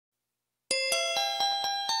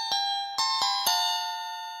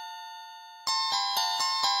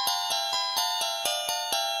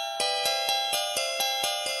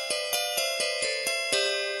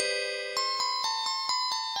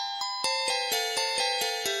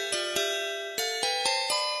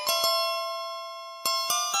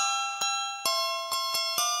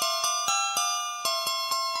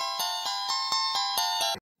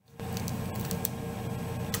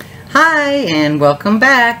Hi, and welcome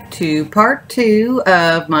back to part 2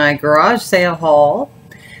 of my garage sale haul.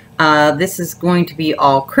 This is going to be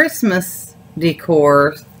all Christmas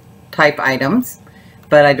decor type items,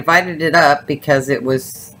 but I divided it up because it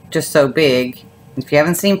was just so big. If you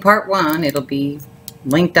haven't seen part 1, it'll be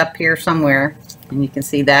linked up here somewhere, and you can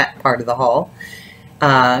see that part of the haul.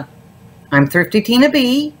 I'm Thrifty Tina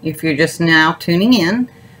B, if you're just now tuning in.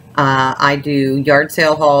 I do yard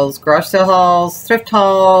sale hauls, garage sale hauls, thrift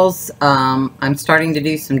hauls. I'm starting to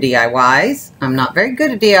do some DIYs. I'm not very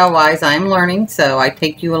good at DIYs. I'm learning, so I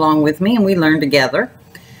take you along with me and we learn together.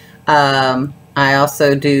 I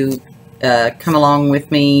also do come along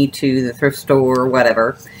with me to the thrift store,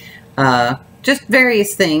 whatever. Just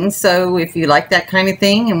various things. So if you like that kind of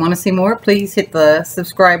thing and want to see more, please hit the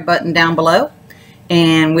subscribe button down below.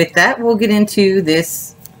 And with that, we'll get into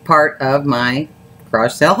this part of my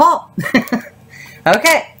garage sale haul.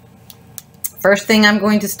 Okay, first thing I'm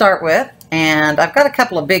going to start with, and I've got a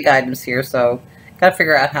couple of big items here, so got to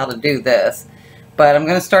figure out how to do this, but I'm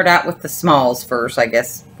going to start out with the smalls first, I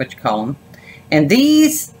guess what you call them. And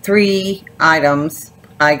these 3 items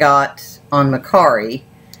I got on Mercari.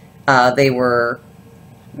 They were,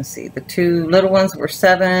 let's see, the 2 little ones were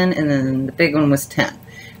 7 and then the big one was 10.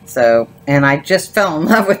 So, and I just fell in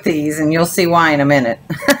love with these, and you'll see why in a minute.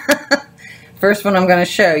 First one I'm going to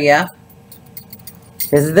show you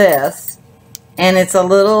is this, and it's a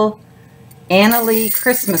little Annalie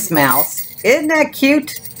Christmas mouse. Isn't that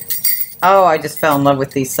cute? Oh, I just fell in love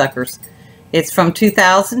with these suckers. It's from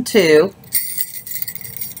 2002,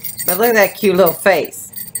 but look at that cute little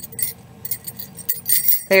face.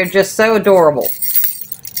 They're just so adorable.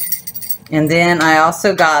 And then I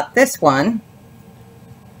also got this one.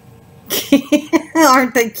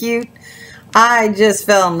 Aren't they cute? I just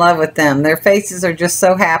fell in love with them. Their faces are just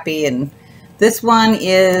so happy. And this one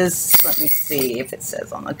is, let me see if it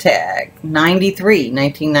says on the tag,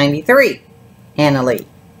 1993, Annalie.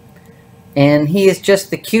 And he is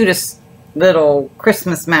just the cutest little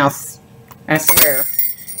Christmas mouse, I swear.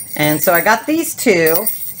 And so I got these 2,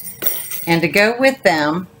 and to go with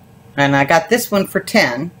them, and I got this one for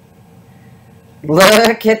 10.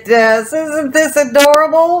 Look at this. Isn't this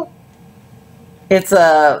adorable? It's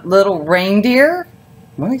a little reindeer.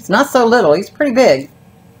 Well, he's not so little. He's pretty big.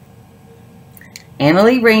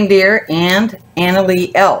 Annalie reindeer and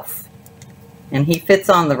Annalie elf. And he fits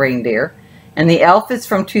on the reindeer. And the elf is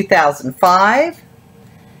from 2005.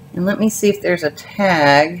 And let me see if there's a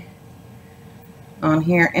tag on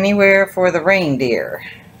here anywhere for the reindeer.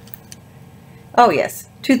 Oh, yes.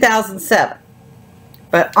 2007.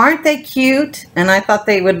 But aren't they cute? And I thought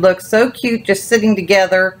they would look so cute just sitting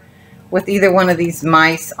together with either one of these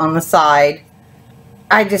mice on the side.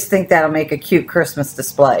 I just think that'll make a cute Christmas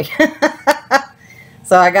display.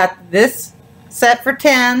 So I got this set for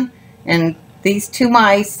 10, and these 2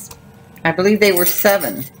 mice, I believe they were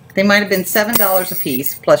 7. They might have been $7 a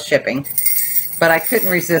piece plus shipping, but I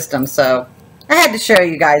couldn't resist them, so I had to show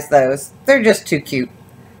you guys those. They're just too cute.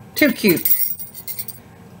 Too cute.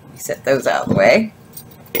 Let me set those out of the way.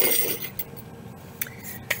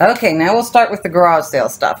 Okay, now we'll start with the garage sale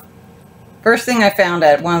stuff. First thing I found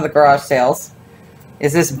at one of the garage sales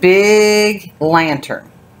is this big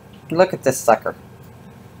lantern. Look at this sucker.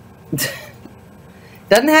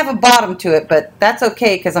 Doesn't have a bottom to it, but that's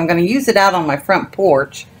okay because I'm going to use it out on my front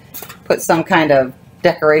porch. Put some kind of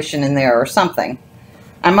decoration in there or something.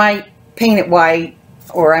 I might paint it white,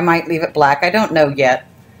 or I might leave it black. I don't know yet.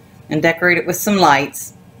 And decorate it with some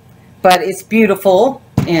lights. But it's beautiful,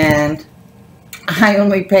 and I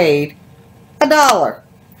only paid $1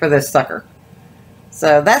 for this sucker.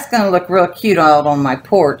 So that's going to look real cute out on my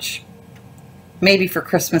porch. Maybe for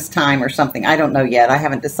Christmas time or something. I don't know yet. I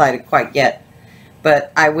haven't decided quite yet.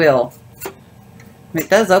 But I will. It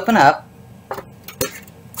does open up.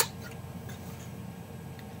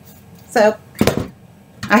 So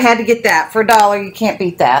I had to get that for $1. You can't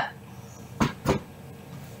beat that.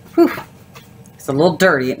 Whew. It's a little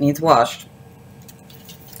dirty. It needs washed.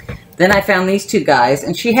 Then I found these 2 guys.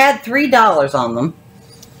 And she had $3 on them.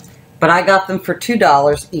 But I got them for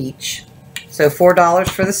 $2 each. So $4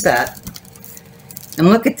 for the set. And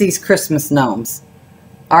look at these Christmas gnomes.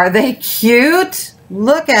 Are they cute?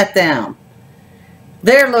 Look at them.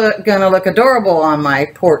 They're gonna look adorable on my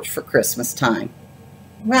porch for Christmas time.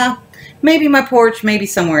 Well, maybe my porch, maybe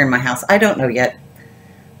somewhere in my house. I don't know yet.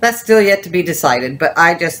 That's still yet to be decided. But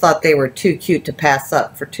I just thought they were too cute to pass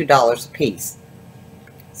up for $2 a piece.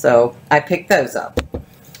 So I picked those up.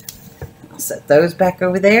 I'll set those back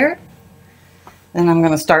over there. Then I'm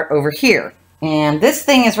going to start over here. And this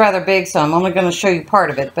thing is rather big, so I'm only going to show you part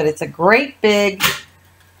of it. But it's a great big,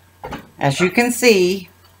 as you can see,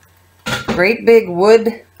 great big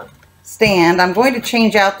wood stand. I'm going to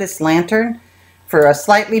change out this lantern for a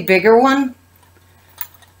slightly bigger one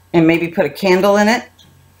and maybe put a candle in it.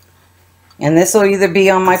 And this will either be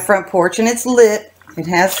on my front porch, and it's lit. It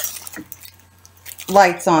has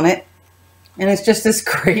lights on it. And it's just this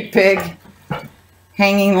great big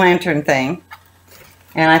hanging lantern thing.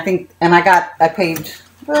 And I paid,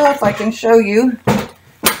 well, if I can show you.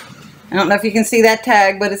 I don't know if you can see that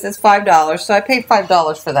tag, but it says $5. So I paid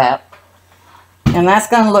 $5 for that. And that's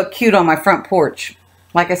going to look cute on my front porch.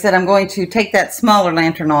 Like I said, I'm going to take that smaller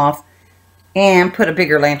lantern off and put a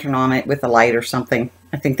bigger lantern on it with a light or something.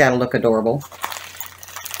 I think that'll look adorable.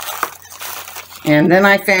 And then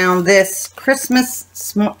I found this Christmas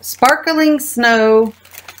Sparkling Snow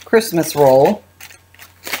Christmas roll.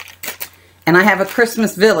 And I have a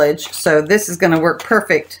Christmas village, so this is going to work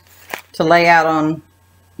perfect to lay out on,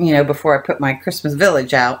 you know, before I put my Christmas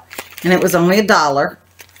village out. And it was only $1.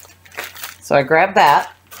 So I grabbed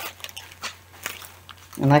that.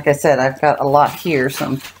 And like I said, I've got a lot here, so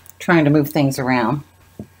I'm trying to move things around.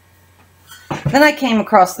 Then I came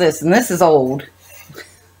across this, and this is old.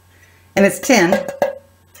 And it's tin.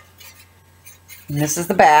 And this is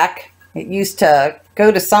the back. It used to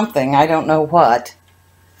go to something, I don't know what.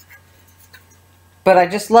 But I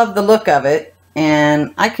just love the look of it.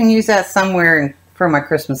 And I can use that somewhere for my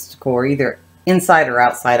Christmas decor, either inside or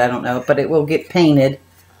outside, I don't know. But it will get painted,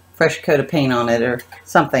 fresh coat of paint on it or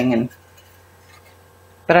something.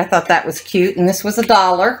 But I thought that was cute, and this was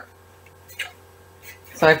 $1.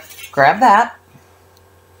 So I grabbed that.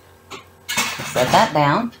 Set that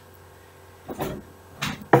down.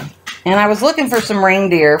 And I was looking for some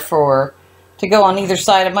reindeer to go on either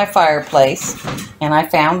side of my fireplace, and I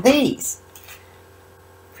found these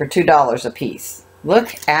for $2 a piece.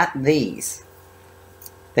 Look at these.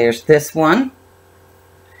 There's this one,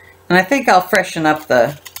 and I think I'll freshen up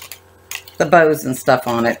the bows and stuff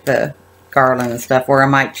on it, the garland and stuff, or I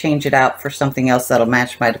might change it out for something else that'll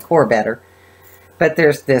match my decor better. But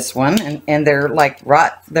there's this one, and they're like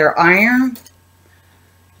they're iron.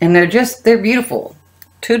 And they're beautiful.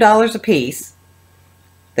 $2 a piece.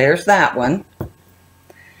 There's that one.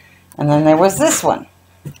 And then there was this one.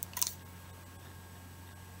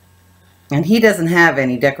 And he doesn't have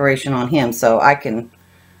any decoration on him, so I can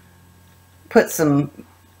put some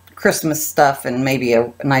Christmas stuff and maybe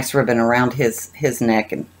a nice ribbon around his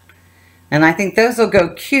neck. And I think those will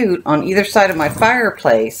go cute on either side of my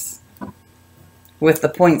fireplace with the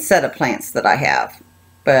poinsettia plants that I have.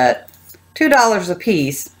 But $2 a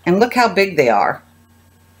piece, and look how big they are.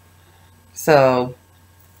 So,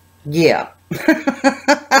 yeah.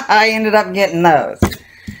 I ended up getting those.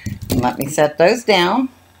 And let me set those down.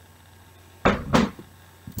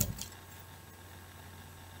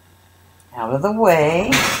 Out of the way.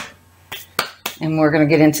 And we're going to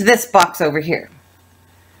get into this box over here.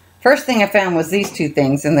 First thing I found was these two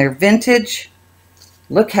things, and they're vintage.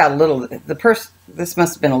 Look how little, this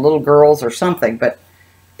must have been a little girl's or something, but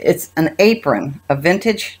it's an apron, a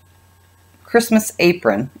vintage Christmas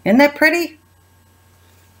apron. Isn't that pretty?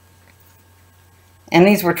 And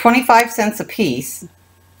these were 25 cents a piece.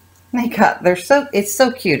 It's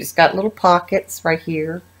so cute. It's got little pockets right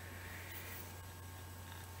here.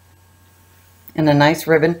 And a nice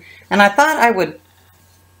ribbon. And I thought I would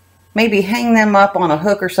maybe hang them up on a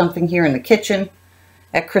hook or something here in the kitchen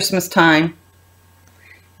at Christmas time.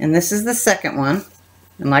 And this is the second one.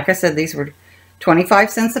 And like I said, these were 25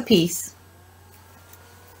 cents a piece.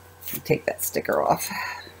 Take that sticker off.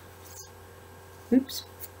 Oops.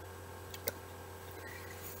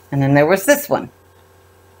 And then there was this one.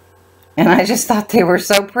 And I just thought they were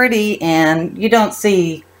so pretty, and you don't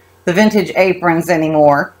see the vintage aprons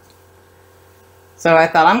anymore. So I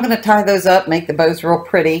thought I'm going to tie those up, make the bows real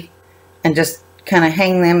pretty, and just kind of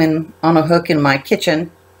hang them on a hook in my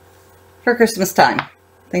kitchen for Christmas time.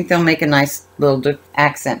 I think they'll make a nice little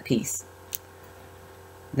accent piece.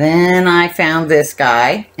 Then I found this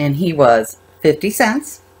guy, and he was 50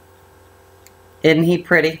 cents. Isn't he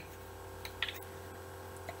pretty?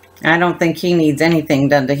 I don't think he needs anything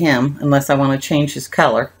done to him unless I want to change his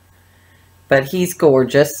color. But he's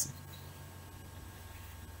gorgeous.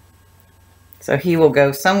 So he will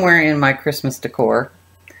go somewhere in my Christmas decor.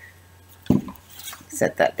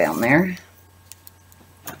 Set that down there.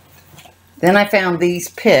 Then I found these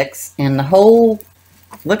picks, and the whole,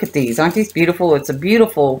 look at these. Aren't these beautiful? It's a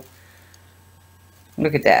beautiful,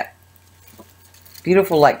 look at that.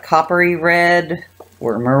 Beautiful, like coppery red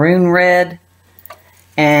or maroon red.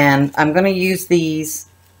 And I'm going to use these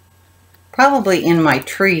probably in my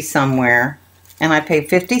tree somewhere. And I paid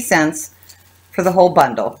 50 cents for the whole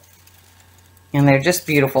bundle. And they're just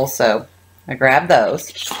beautiful, so I grabbed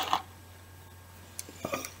those.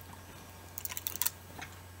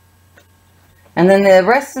 And then the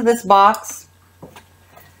rest of this box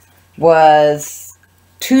was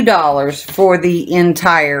 $2 for the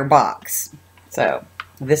entire box. So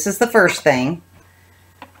this is the first thing.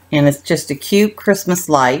 And it's just a cute Christmas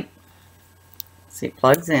light. See, it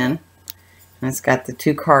plugs in. And it's got the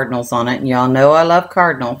 2 cardinals on it. And y'all know I love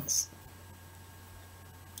cardinals.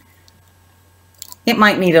 It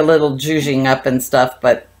might need a little zhuzhing up and stuff,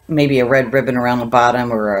 but maybe a red ribbon around the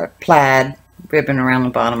bottom or a plaid ribbon around the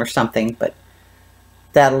bottom or something. But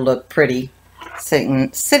that'll look pretty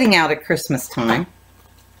sitting out at Christmas time.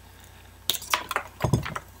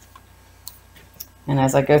 And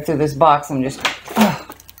as I go through this box, I'm just... Oh.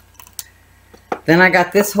 Then I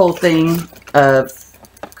got this whole thing of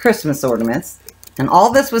Christmas ornaments. And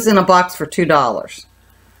all this was in a box for $2.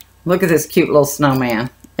 Look at this cute little snowman.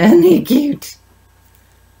 Isn't he cute?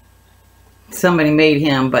 Somebody made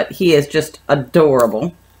him, but he is just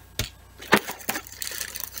adorable.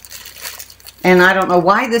 And I don't know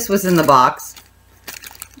why this was in the box,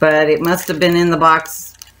 but it must have been in the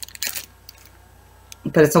box.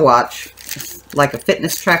 But it's a watch. It's like a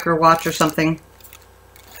fitness tracker watch or something.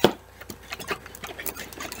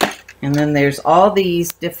 And then there's all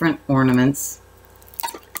these different ornaments.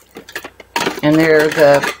 And they're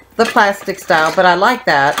the plastic style, but I like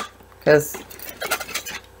that because,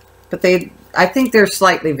 but I think they're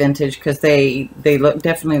slightly vintage because they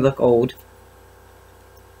definitely look old.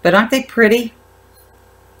 But aren't they pretty?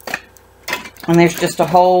 And there's just a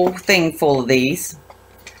whole thing full of these.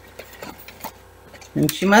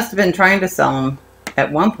 And she must have been trying to sell them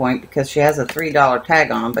at one point because she has a $3 tag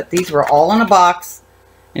on them. But these were all in a box.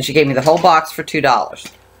 And she gave me the whole box for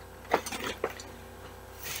 $2.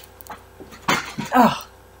 Oh,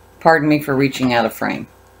 pardon me for reaching out of frame.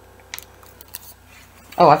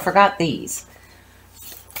 Oh, I forgot these.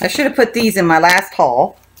 I should have put these in my last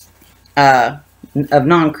haul of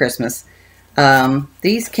non-Christmas.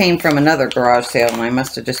 These came from another garage sale, and I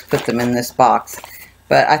must have just put them in this box.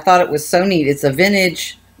 But I thought it was so neat. It's a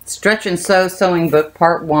vintage Stretch and Sew sewing book,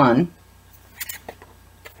 part 1.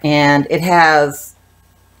 And it has,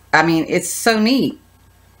 I mean, it's so neat.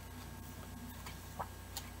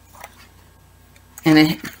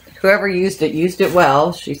 And whoever used it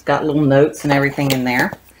well. She's got little notes and everything in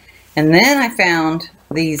there. And then I found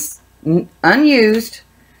these unused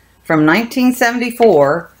from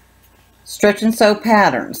 1974 Stretch and Sew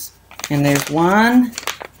patterns. And there's 1,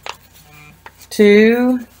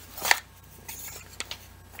 2,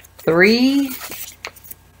 3,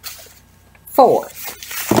 4.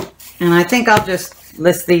 And I think I'll just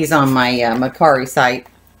list these on my Mercari site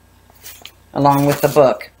along with the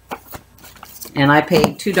book. And I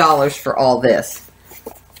paid $2 for all this.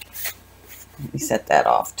 Let me set that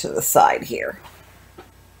off to the side here.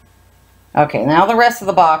 Okay, now the rest of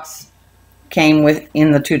the box came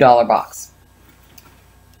in the $2 box.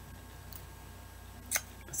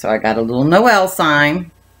 So I got a little Noel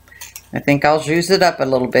sign. I think I'll zhuzh it up a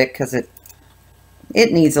little bit because it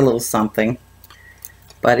needs a little something.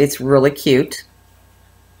 But it's really cute.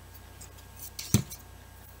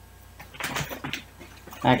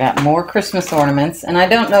 I got more Christmas ornaments, and I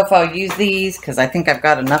don't know if I'll use these because I think I've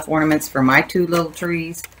got enough ornaments for my 2 little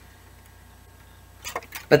trees.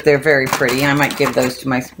 But they're very pretty. I might give those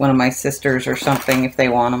to one of my sisters or something if they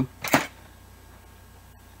want them.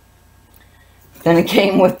 Then it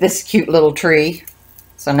came with this cute little tree.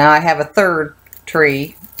 So now I have a 3rd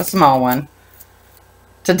tree, a small one,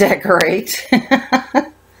 to decorate.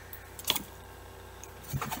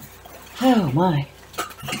 Oh my.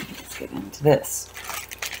 Let's get into this.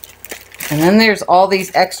 And then there's all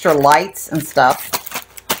these extra lights and stuff.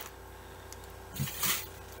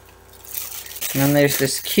 And then there's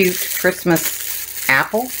this cute Christmas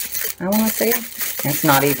apple, I want to say. It's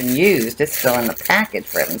not even used. It's still in the package,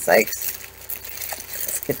 for heaven's sakes.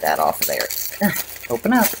 Let's get that off of there.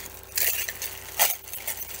 Open up.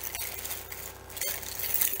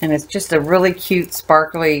 And it's just a really cute,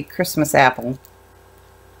 sparkly Christmas apple.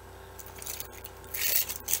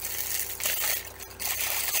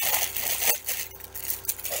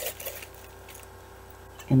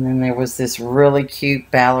 And then there was this really cute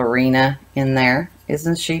ballerina in there.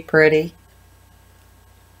 Isn't she pretty?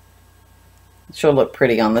 She'll look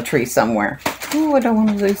pretty on the tree somewhere. Oh, I don't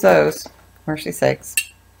want to lose those. Mercy sakes.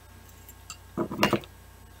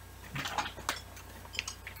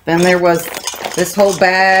 Then there was this whole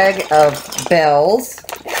bag of bells.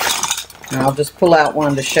 And I'll just pull out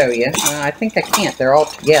one to show you. I think I can't. They're all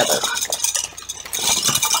together.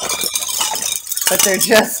 But they're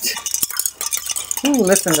just... Ooh,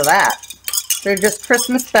 listen to that. They're just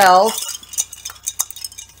Christmas bells.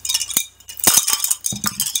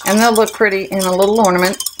 And they'll look pretty in a little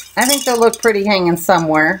ornament. I think they'll look pretty hanging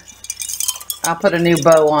somewhere. I'll put a new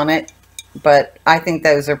bow on it, but I think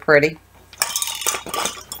those are pretty.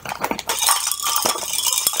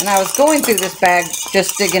 And I was going through this bag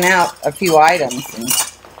just digging out a few items.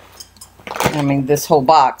 And, I mean, this whole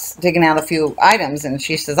box. Digging out a few items. And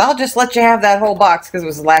she says, I'll just let you have that whole box because it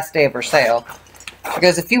was the last day of her sale. She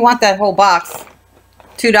goes, if you want that whole box,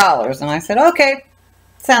 $2. And I said, okay.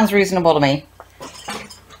 Sounds reasonable to me.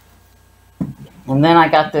 And then I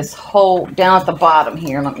got this whole, down at the bottom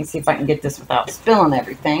here. Let me see if I can get this without spilling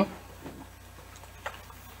everything.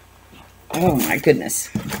 Oh my goodness.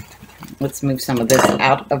 Let's move some of this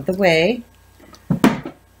out of the way.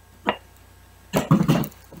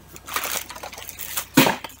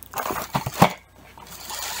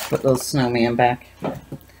 Put those snowman back.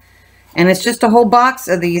 And it's just a whole box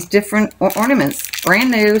of these different ornaments.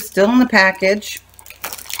 Brand new, still in the package.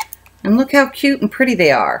 And look how cute and pretty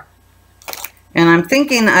they are. And I'm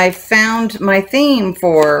thinking I found my theme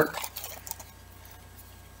for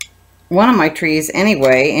one of my trees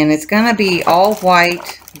anyway, and it's going to be all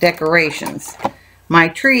white decorations. My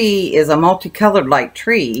tree is a multicolored like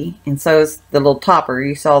tree, and so is the little topper.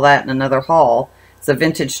 You saw that in another haul. It's a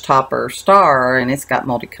vintage topper star, and it's got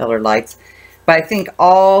multicolored lights. But I think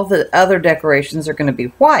all the other decorations are going to be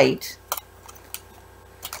white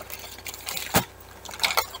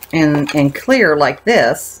and clear like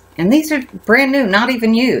this. And these are brand new, not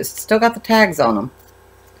even used. Still got the tags on them.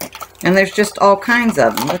 And there's just all kinds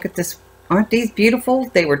of them. Look at this. Aren't these beautiful?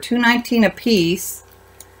 They were $2.19 a piece.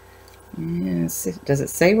 Yes. Does it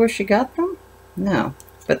say where she got them? No.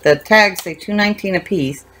 But the tags say $2.19 a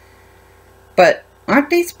piece. But aren't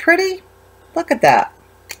these pretty? Look at that.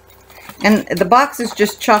 And the box is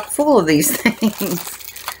just chock full of these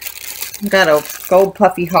things. Got a gold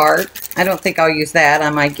puffy heart. I don't think I'll use that. I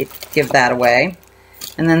might give that away.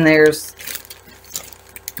 And then there's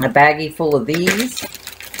a baggie full of these.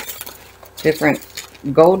 Different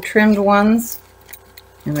gold trimmed ones.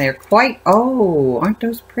 And they're quite, oh, aren't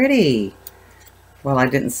those pretty? Well, I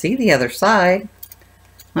didn't see the other side.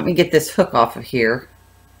 Let me get this hook off of here.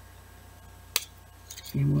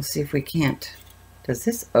 And we'll see if we can't. Does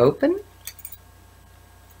this open?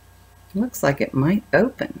 Looks like it might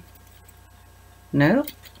open. No,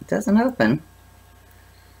 it doesn't open.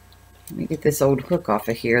 Let me get this old hook off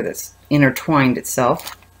of here that's intertwined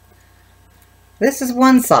itself. This is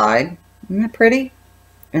one side. Isn't that pretty?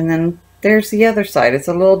 And then there's the other side. It's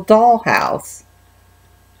a little dollhouse.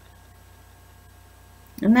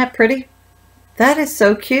 Isn't that pretty? That is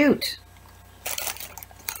so cute.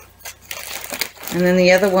 And then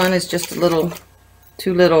the other one is just a little,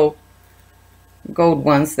 two little gold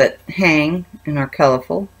ones that hang and are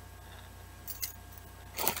colorful.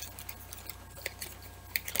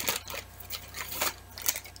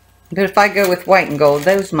 But if I go with white and gold,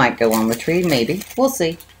 those might go on the tree, maybe. We'll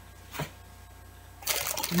see.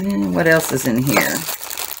 And what else is in here?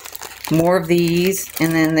 More of these,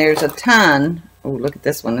 and then there's a ton. Oh, look at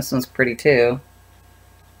this one. This one's pretty too.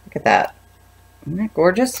 Look at that. Isn't that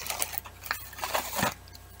gorgeous?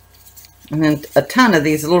 And then a ton of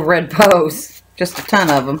these little red bows. Just a ton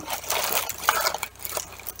of them.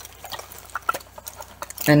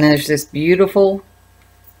 And there's this beautiful,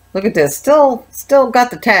 look at this, still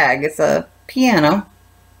got the tag. It's a piano.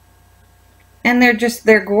 And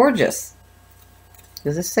they're gorgeous.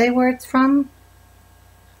 Does it say where it's from?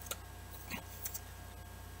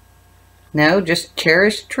 No, just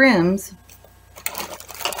cherished trims.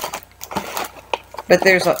 But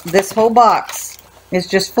there's this whole box is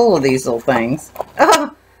just full of these little things.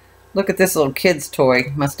 Oh, look at this little kid's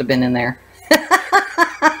toy. Must have been in there.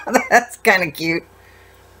 That's kind of cute.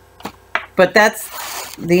 But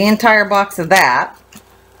that's the entire box of that.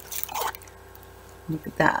 Look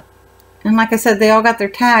at that. And like I said, they all got their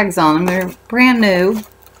tags on them. They're brand new.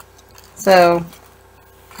 So,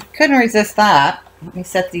 couldn't resist that. Let me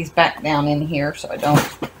set these back down in here so I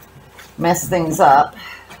don't mess things up.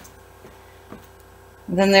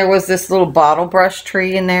 Then there was this little bottle brush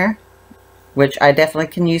tree in there, which I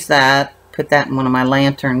definitely can use that. Put that in one of my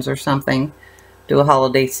lanterns or something. Do a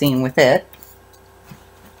holiday scene with it.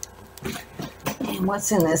 And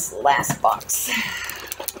what's in this last box?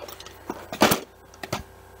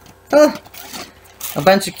 Oh, a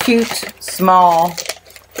bunch of cute, small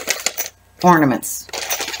ornaments.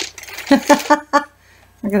 Look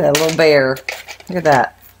at that little bear. Look at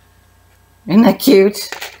that. Isn't that cute?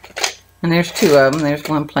 And there's two of them. There's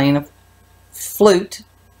one playing a flute.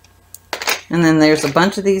 And then there's a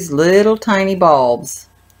bunch of these little tiny bulbs.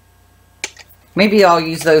 Maybe I'll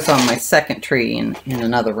use those on my second tree in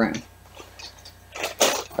another room.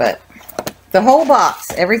 But The whole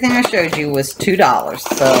box, everything I showed you, was $2.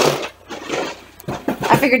 So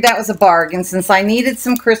I figured that was a bargain since I needed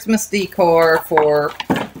some Christmas decor for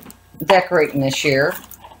decorating this year.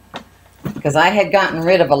 Because I had gotten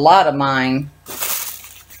rid of a lot of mine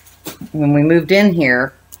when we moved in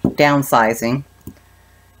here, downsizing.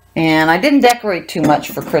 And I didn't decorate too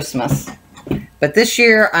much for Christmas. But this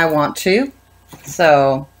year I want to.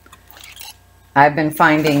 So I've been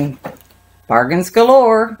finding bargains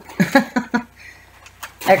galore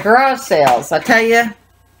at garage sales. I tell you,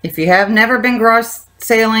 if you have never been garage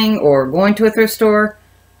sailing or going to a thrift store,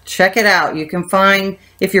 check it out. You can find,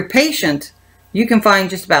 if you're patient, you can find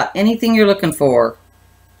just about anything you're looking for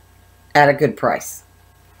at a good price.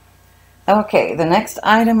 Okay, the next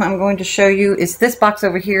item I'm going to show you is this box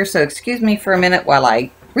over here, so excuse me for a minute while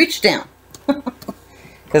I reach down.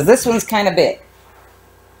 Because this one's kind of big.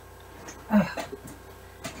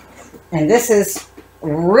 And this is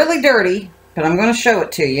really dirty, but I'm going to show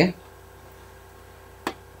it to you.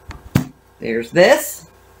 There's this.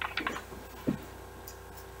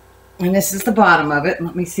 And this is the bottom of it.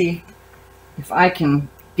 Let me see if I can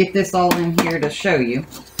get this all in here to show you.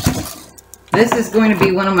 This is going to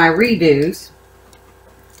be one of my redos.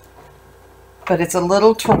 But it's a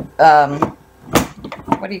little,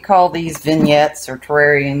 what do you call these, vignettes or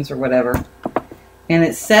terrariums or whatever. And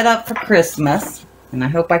it's set up for Christmas. And I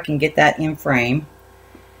hope I can get that in frame.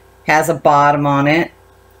 Has a bottom on it.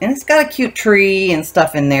 And it's got a cute tree and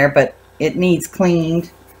stuff in there, but it needs cleaned.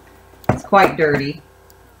 It's quite dirty.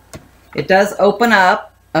 It does open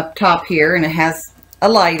up top here, and it has a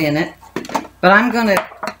light in it. But I'm going to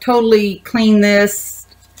totally clean this,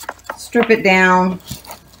 strip it down,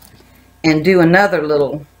 and do another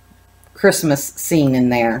little Christmas scene in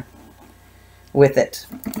there with it.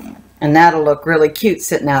 And that'll look really cute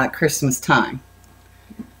sitting out at Christmas time.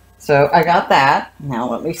 So I got that. Now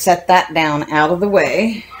let me set that down out of the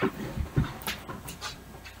way.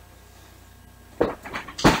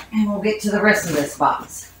 And we'll get to the rest of this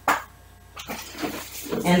box.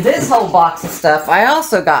 And this whole box of stuff I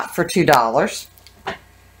also got for $2.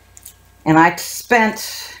 And I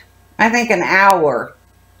spent, I think, an hour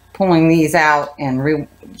pulling these out and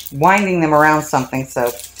winding them around something.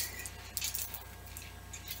 So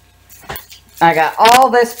I got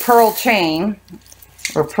all this pearl chain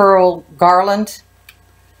or pearl garland,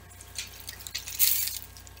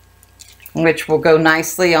 which will go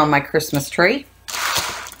nicely on my Christmas tree.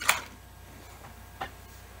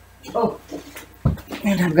 Oh,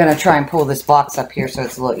 and I'm going to try and pull this box up here so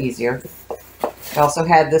it's a little easier. I also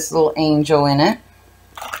had this little angel in it.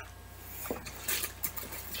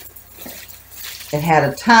 It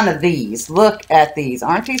had a ton of these. Look at these.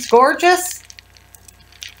 Aren't these gorgeous?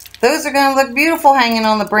 Those are going to look beautiful hanging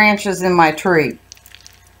on the branches in my tree.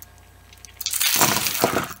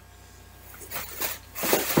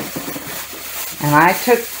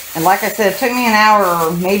 And like I said, it took me an hour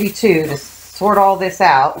or maybe two to sort all this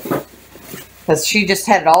out. Because she just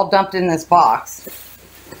had it all dumped in this box.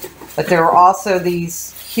 But there were also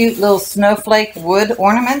these cute little snowflake wood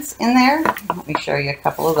ornaments in there. Let me show you a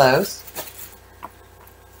couple of those.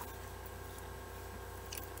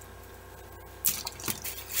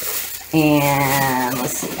 And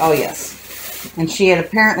let's see. Oh, yes. And she had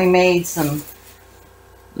apparently made some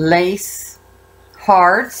lace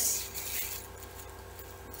hearts.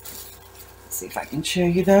 Let's see if I can show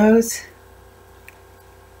you those.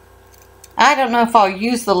 I don't know if I'll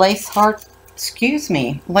use the lace hearts,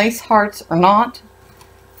 lace hearts or not.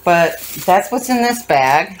 But that's what's in this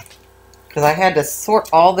bag. Because I had to sort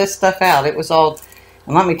all this stuff out. It was all,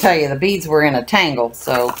 and let me tell you, the beads were in a tangle.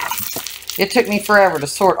 So it took me forever to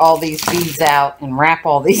sort all these beads out and wrap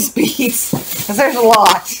all these beads. Because there's a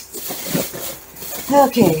lot.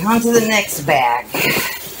 Okay, on to the next bag.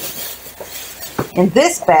 In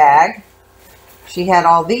this bag, she had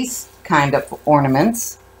all these kind of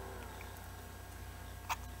ornaments.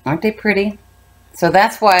 Aren't they pretty? So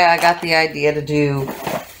that's why I got the idea to do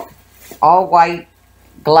all white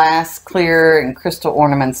glass, clear, and crystal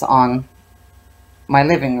ornaments on my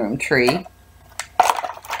living room tree.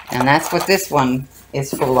 And that's what this one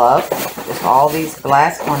is full of. Just all these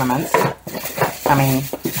glass ornaments. I mean,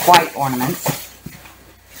 white ornaments.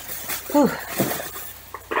 Whew.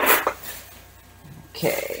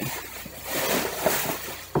 Okay.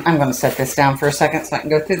 I'm going to set this down for a second so I can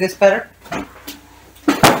go through this better.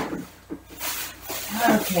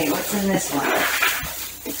 Okay, what's in this one?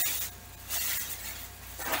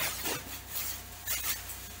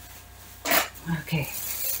 Okay,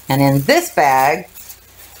 and in this bag,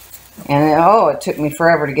 and oh, it took me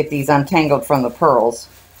forever to get these untangled from the pearls.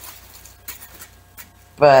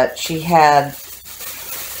 But she had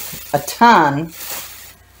a ton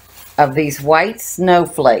of these white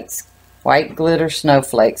snowflakes, white glitter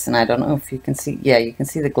snowflakes, and I don't know if you can see, yeah, you can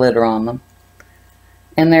see the glitter on them.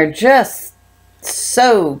 And they're just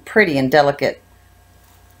so pretty and delicate.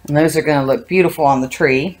 And those are going to look beautiful on the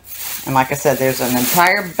tree. And like I said, there's an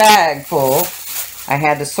entire bag full. I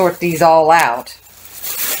had to sort these all out.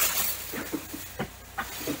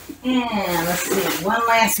 And let's see, one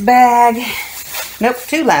last bag. Nope,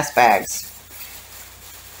 two last bags.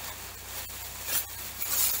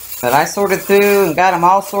 But I sorted through and got them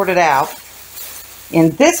all sorted out.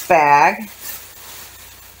 In this bag,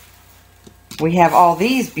 we have all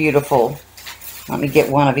these beautiful, let me get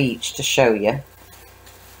one of each to show you,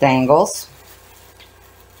 dangles.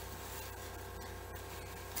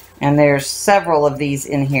 And there's several of these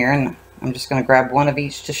in here, and I'm just going to grab one of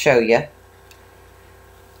each to show you.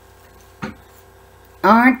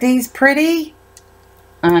 Aren't these pretty?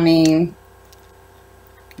 I mean,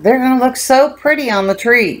 they're going to look so pretty on the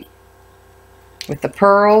tree with the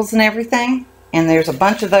pearls and everything. And there's a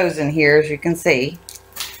bunch of those in here, as you can see.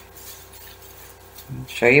 I'll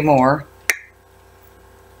show you more.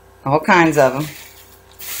 All kinds of them.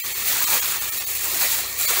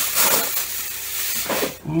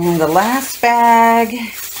 And the last bag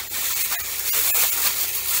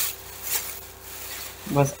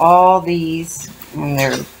was all these, and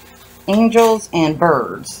they're angels and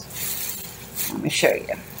birds. Let me show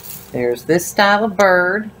you. There's this style of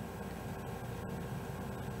bird,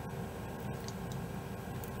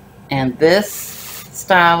 and this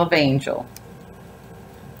style of angel.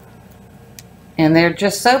 And they're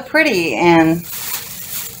just so pretty, and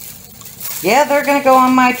yeah, they're going to go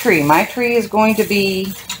on my tree. My tree is going to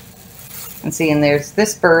be, and see, and there's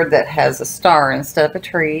this bird that has a star instead of a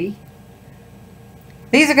tree.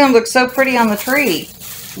 These are going to look so pretty on the tree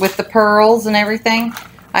with the pearls and everything.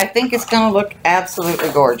 I think it's going to look absolutely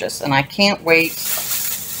gorgeous, and I can't wait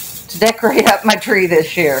to decorate up my tree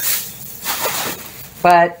this year.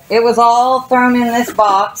 But it was all thrown in this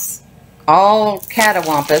box, all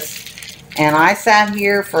catawampus, and I sat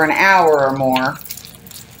here for an hour or more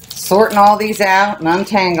sorting all these out and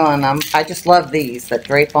untangling them. I just love these that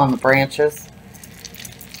drape on the branches.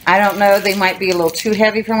 I don't know, they might be a little too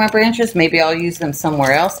heavy for my branches. Maybe I'll use them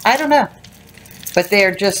somewhere else. I don't know. But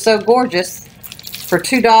they're just so gorgeous. For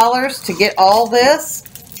 $2 to get all this,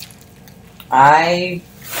 I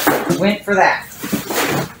went for that.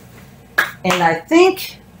 And I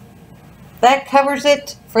think that covers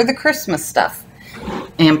it for the Christmas stuff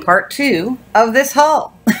and part 2 of this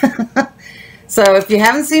haul. So if you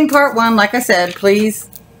haven't seen part 1, like I said, please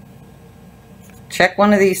check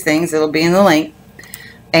one of these things. It'll be in the link.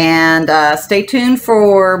 And stay tuned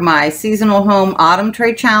for my Seasonal Home Autumn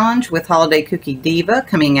Tray Challenge with Holiday Cookie Diva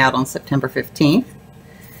coming out on September 15th.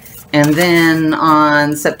 And then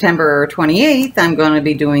on September 28th, I'm going to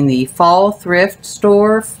be doing the Fall Thrift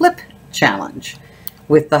Store Flip Challenge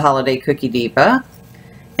with the Holiday Cookie Diva.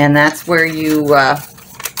 And that's where you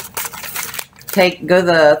go to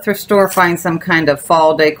the thrift store, find some kind of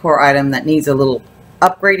fall decor item that needs a little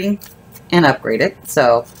upgrading, and upgrade it.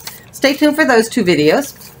 So stay tuned for those 2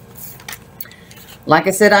 videos. Like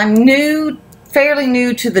I said, I'm fairly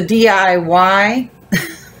new to the DIY.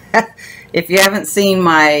 If you haven't seen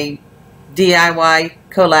my DIY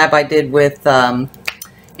collab I did with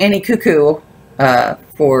Annie Cuckoo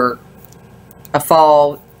for a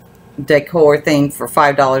fall decor thing for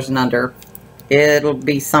 $5 and under, it'll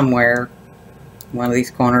be somewhere, one of these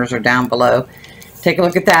corners or down below. Take a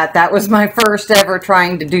look at that. That was my first ever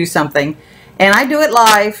trying to do something, and I do it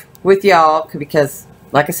live with y'all because,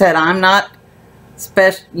 like I said, I'm not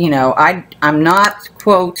special, you know, I'm not,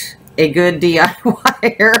 quote, a good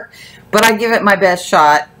DIYer, but I give it my best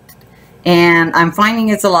shot, and I'm finding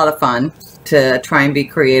it's a lot of fun to try and be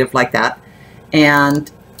creative like that.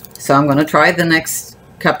 And so I'm going to try the next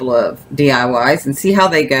couple of DIYs and see how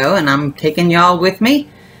they go, and I'm taking y'all with me.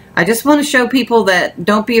 I just want to show people that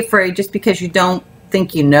don't be afraid just because you don't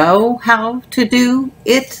think you know how to do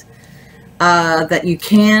it, that you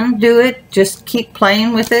can do it. Just keep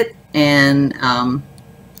playing with it, and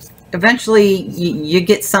eventually you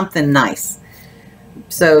get something nice.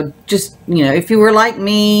 So just, you know, if you were like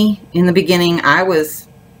me in the beginning, I was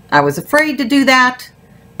afraid to do that.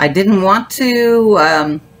 I didn't want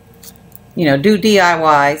to, you know, do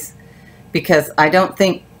DIYs because I don't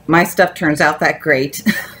think my stuff turns out that great.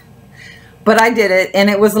 But I did it, and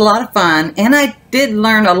it was a lot of fun, and I did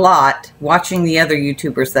learn a lot watching the other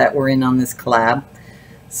YouTubers that were in on this collab.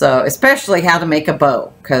 So, especially how to make a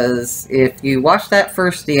bow, because if you watch that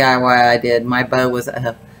first DIY I did, my bow was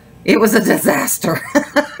it was a disaster.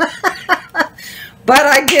 But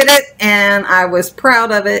I did it, and I was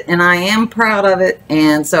proud of it, and I am proud of it,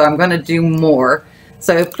 and so I'm going to do more.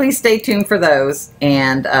 So please stay tuned for those,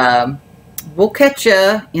 and we'll catch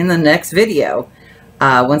you in the next video.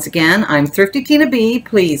 Once again, I'm Thrifty Tina B.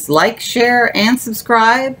 Please like, share, and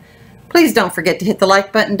subscribe. Please don't forget to hit the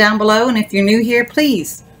like button down below, and if you're new here,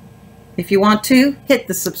 please, if you want to, hit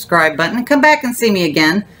the subscribe button and come back and see me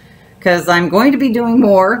again, because I'm going to be doing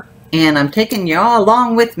more, and I'm taking y'all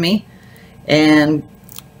along with me, and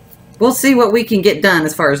we'll see what we can get done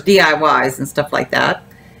as far as DIYs and stuff like that,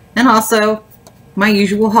 and also my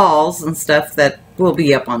usual hauls and stuff that will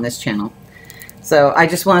be up on this channel. So I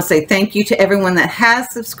just want to say thank you to everyone that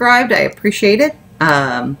has subscribed. I appreciate it.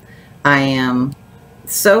 I am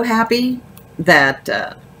so happy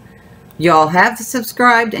that y'all have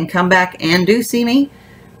subscribed and come back and do see me.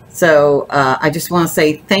 So I just want to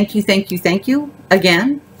say thank you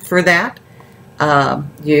again for that.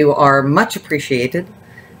 You are much appreciated,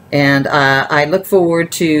 and I look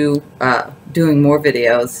forward to doing more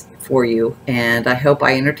videos for you, and I hope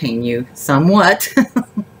I entertain you somewhat.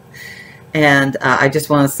 And I just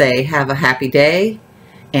want to say have a happy day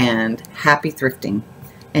and happy thrifting.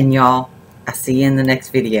 And y'all, I'll see you in the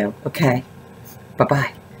next video. Okay,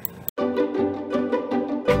 bye-bye.